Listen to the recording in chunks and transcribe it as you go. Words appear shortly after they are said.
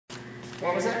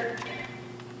What was it?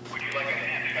 Would you like a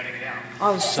hand shutting down?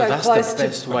 I was so that's close the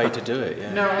best way to do it,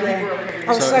 yeah. No, I think we're okay.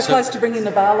 I was so close to bringing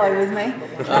the Barlow with me.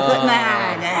 I thought,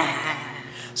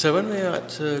 nah. So when we're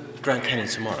at Grand Canyon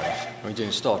tomorrow, are we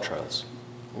doing star trails?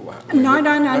 Wow.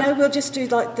 No, we'll just do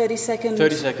like 30 seconds.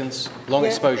 30 seconds, long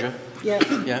exposure? Yeah.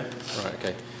 Yeah? Right,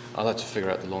 okay. I'll have to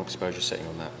figure out the long exposure setting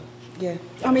on that. Yeah.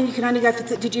 I mean, you can only go for...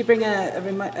 did you bring a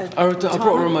remote... I brought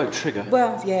a remote trigger.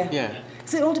 Well, yeah. Yeah.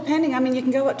 So all depending. I mean, you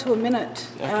can go up to a minute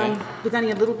with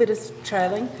only a little bit of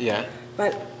trailing. Yeah.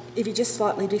 But if you just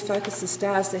slightly defocus the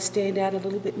stars, they stand out a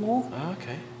little bit more. Oh,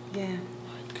 okay. Yeah.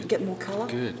 You get more colour.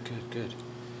 Good.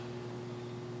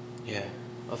 Yeah.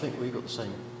 I think we've got the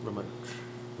same remote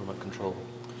control.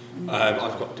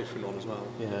 I've got a different one as well.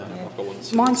 Yeah. I've got one.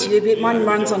 Mine's mine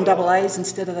runs on AA's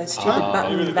instead of those stupid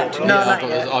button batteries. No,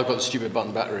 I've got the stupid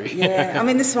button battery. Yeah. I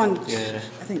mean, this one, I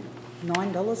think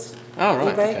 $9. Oh,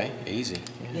 right. eBay. Okay. Easy.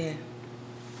 Yeah.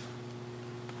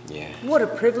 Yeah. What a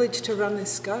privilege to run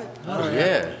this scope. Oh,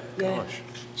 yeah. Yeah. Gosh.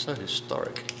 So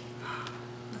historic.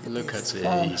 Look at this.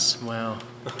 these. Wow.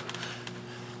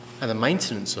 And the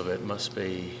maintenance of it must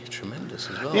be tremendous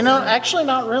as well. You know, actually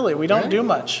not really. We don't do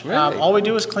much. Really? All we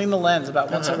do is clean the lens about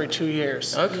once every 2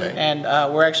 years. Okay. And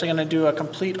we're actually going to do a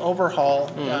complete overhaul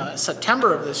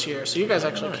September of this year. So you guys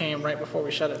actually came right before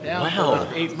we shut it down for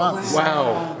about 8 months.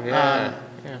 Wow. Yeah.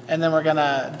 And then we're going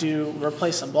to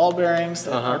replace some ball bearings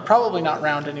that are probably not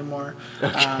round anymore.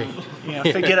 Okay. You know,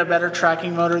 get a better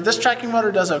tracking motor. This tracking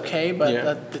motor does okay,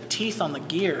 but the teeth on the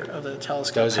gear of the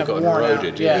telescope Those have worn gotten out.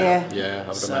 eroded. Yeah,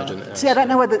 I would imagine. That. See, I don't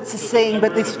know whether it's a seeing,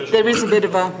 but there is a bit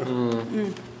of a...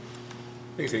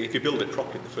 If you build it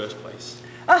properly in the first place.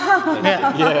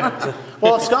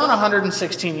 Well, it's gone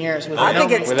 116 years. With I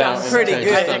think it's done pretty good.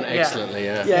 It's done excellently,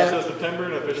 So September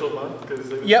an official month?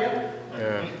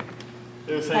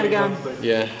 They were saying How'd it go? something.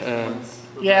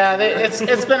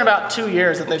 It's been about 2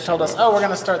 years that they've told us, oh, we're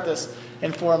going to start this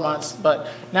in 4 months, but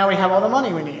now we have all the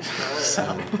money we need. So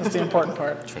that's the important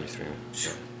part. 23.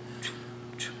 Yeah.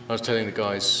 I was telling the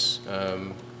guys,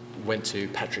 went to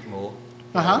Patrick Moore.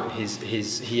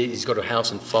 He's got a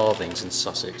house in Farthings in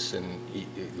Sussex in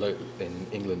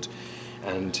England,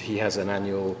 and he has an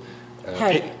annual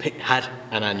had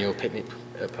an annual picnic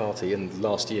party, and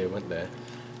last year went there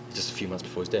just a few months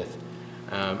before his death,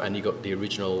 and he got the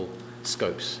original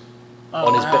scopes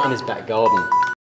in his back garden.